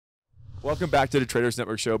Welcome back to the Traders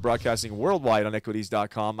Network Show, broadcasting worldwide on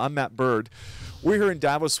equities.com. I'm Matt Bird. We're here in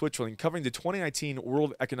Davos, Switzerland, covering the 2019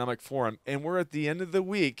 World Economic Forum, and we're at the end of the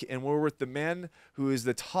week, and we're with the man who is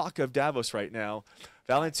the talk of Davos right now,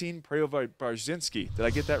 Valentin Preobrazhenskiy. Did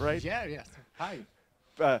I get that right? Yeah, yes. Hi.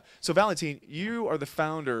 So, Valentin, you are the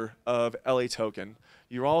founder of LAToken.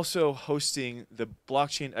 You're also hosting the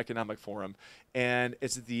Blockchain Economic Forum, and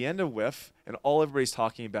it's at the end of WIF, and all everybody's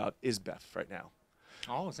talking about is BEF right now.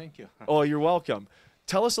 Oh, thank you. Oh, you're welcome.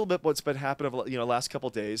 Tell us a little bit what's been happening over last couple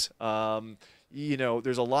of days.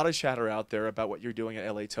 There's a lot of chatter out there about what you're doing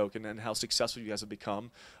at LAToken and how successful you guys have become.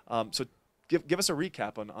 So give us a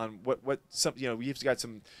recap on what some you've got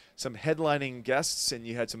some headlining guests and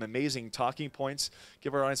you had some amazing talking points.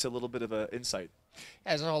 Give our audience a little bit of an insight.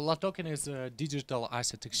 Yeah, so LAToken is a digital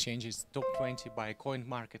asset exchange. It's top 20 by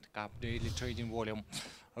CoinMarketCap daily trading volume.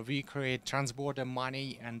 We create transborder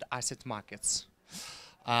money and asset markets.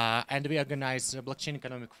 And we organize a blockchain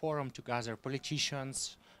economic forum to gather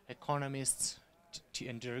politicians, economists,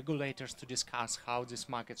 and regulators to discuss how this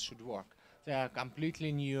market should work. They are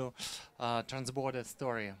completely new transborder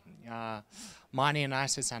story. Money and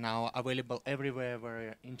assets are now available everywhere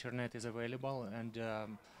where internet is available, and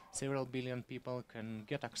several billion people can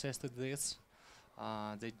get access to this.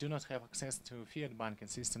 They do not have access to fiat banking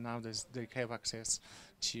system. Now they have access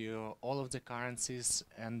to all of the currencies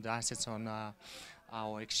and assets on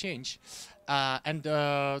our exchange. And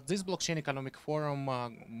this blockchain economic forum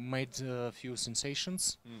made a few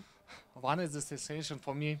sensations. One is the sensation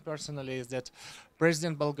for me personally is that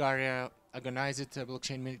President Bulgaria organized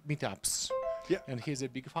blockchain meetups. Yeah. And he's a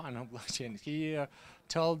big fan of blockchain. He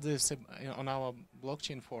told this on our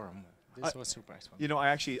blockchain forum. This was a surprise for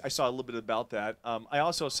me. I saw a little bit about that. I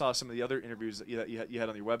also saw some of the other interviews that you had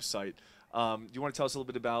on your website. Do you want to tell us a little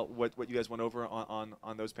bit about what you guys went over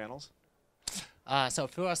on those panels? So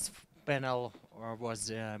first panel was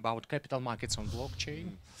about capital markets on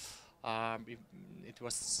blockchain. It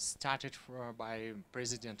was started by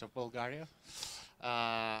President of Bulgaria.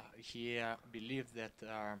 He believed that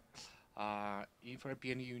if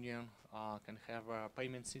European Union can have a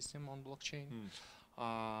payment system on blockchain,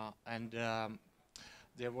 and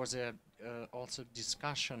there was also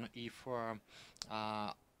discussion if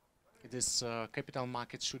this capital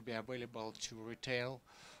market should be available to retail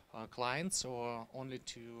clients or only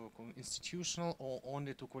to institutional or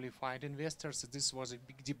only to qualified investors. This was a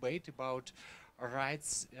big debate about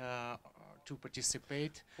rights to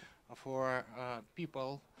participate for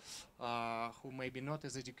people who may be not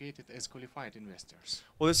as educated as qualified investors.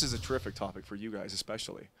 Well, this is a terrific topic for you guys,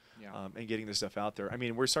 especially, and getting this stuff out there. I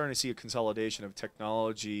mean, we're starting to see a consolidation of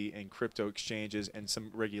technology and crypto exchanges and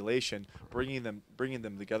some regulation, bringing them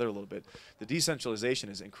together a little bit. The decentralization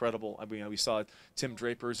is incredible. I mean, we saw Tim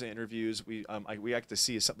Draper's interviews. We got to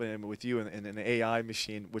see something with you in an AI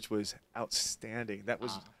machine, which was outstanding. That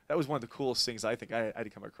was one of the coolest things I think I had to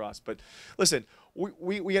come across. But listen, we're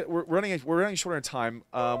running short on time.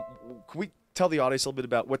 Can we tell the audience a little bit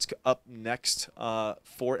about what's up next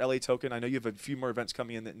for LAToken? I know you have a few more events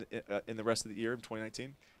coming in the rest of the year in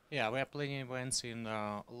 2019. Yeah, we are planning events in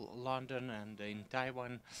London and in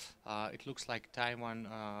Taiwan. It looks like Taiwan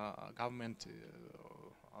government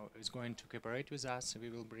is going to cooperate with us. We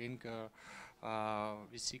will bring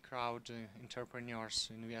VC crowd, entrepreneurs,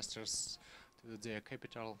 investors to their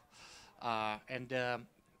capital, and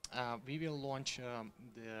we will launch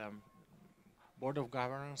the Board of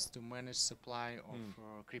Governors to manage supply of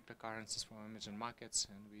cryptocurrencies from emerging markets,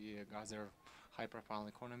 and we gather high-profile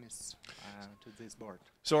economists to this board.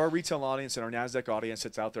 So our retail audience and our NASDAQ audience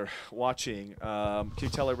that's out there watching, can you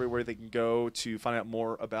tell everybody where they can go to find out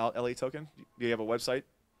more about LAToken? Do you have a website?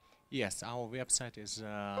 Yes, our website is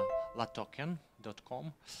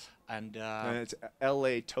LAToken.com. And it's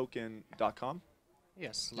LAToken.com?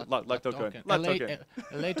 Yes, LAToken.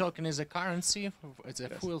 LAToken is a currency. It's a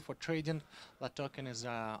fuel for trading. LAToken is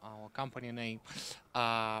our company name.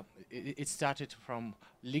 It started from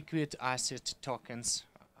liquid asset tokens.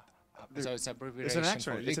 So it's abbreviation.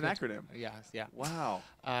 It's an acronym. Yes, yeah. Wow.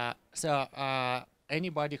 So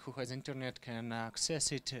anybody who has internet can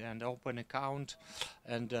access it and open account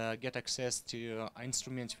and get access to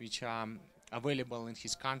instruments which are available in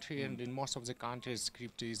his country, and in most of the countries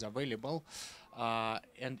crypto is available.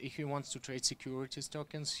 And if he wants to trade securities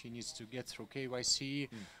tokens, he needs to get through KYC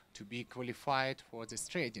to be qualified for this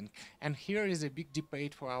trading. And here is a big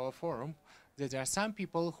debate for our forum, that there are some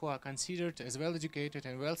people who are considered as well educated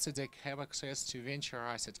and wealthy, they have access to venture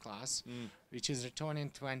asset class, which is returning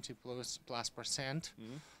 20+%.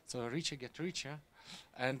 So richer get richer.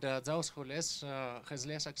 And those who has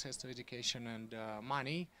less access to education and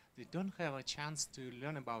money, they don't have a chance to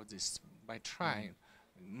learn about this by trying,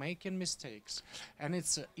 making mistakes. And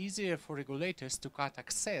it's easier for regulators to cut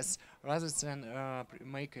access rather than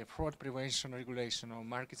make a fraud prevention regulation or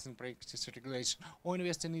marketing practice regulation or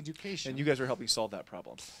invest in education. And you guys are helping solve that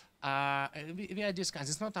problem. We are discussing.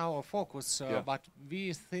 It's not our focus, but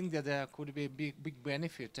we think that there could be a big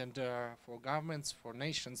benefit, and for governments, for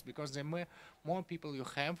nations, because the more people you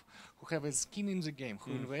have who have a skin in the game,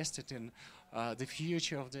 who invested in the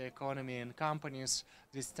future of the economy and companies,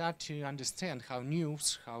 they start to understand how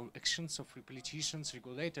news, how actions of politicians,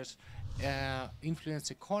 regulators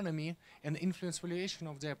influence economy and influence valuation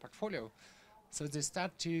of their portfolio. So they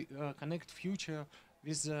start to connect future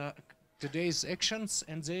with today's actions,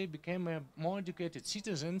 and they became more educated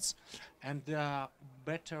citizens and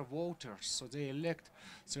better voters. So they elect,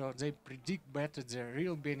 so they predict better the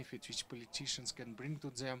real benefit which politicians can bring to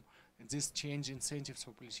them, and this change incentives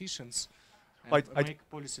for politicians and make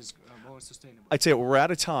policies more sustainable. I'd say we're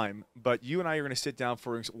out of time, but you and I are going to sit down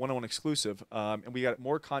for one-on-one exclusive, and we got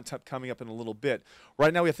more content coming up in a little bit.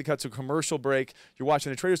 Right now we have to cut to a commercial break. You're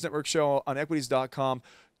watching the Traders Network show on equities.com.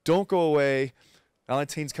 Don't go away.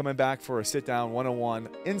 Valentin's coming back for a sit-down one-on-one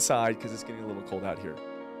inside because it's getting a little cold out here.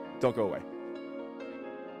 Don't go away.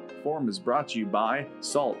 Forum is brought to you by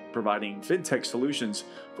Salt, providing fintech solutions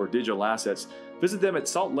for digital assets. Visit them at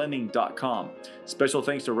saltlending.com. Special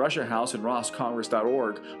thanks to Russia House and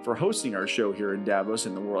rosscongress.org for hosting our show here in Davos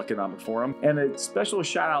in the World Economic Forum. And a special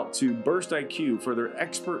shout out to Burst IQ for their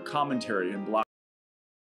expert commentary and blog.